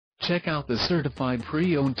Check out the certified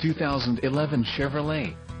pre-owned 2011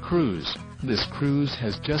 Chevrolet CRUZE. This CRUZE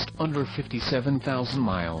has just under 57,000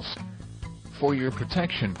 miles. For your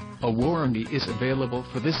protection, a warranty is available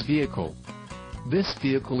for this vehicle. This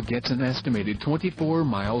vehicle gets an estimated 24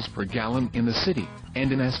 miles per gallon in the city,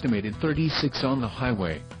 and an estimated 36 on the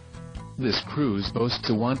highway. This CRUZE boasts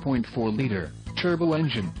a 1.4-liter turbo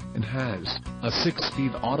engine, and has a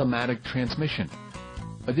 6-speed automatic transmission.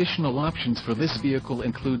 Additional options for this vehicle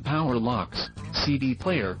include power locks, CD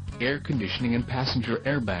player, air conditioning and passenger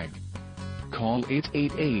airbag. Call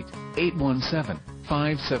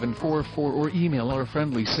 888-817-5744 or email our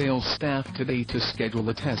friendly sales staff today to schedule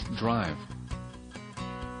a test drive.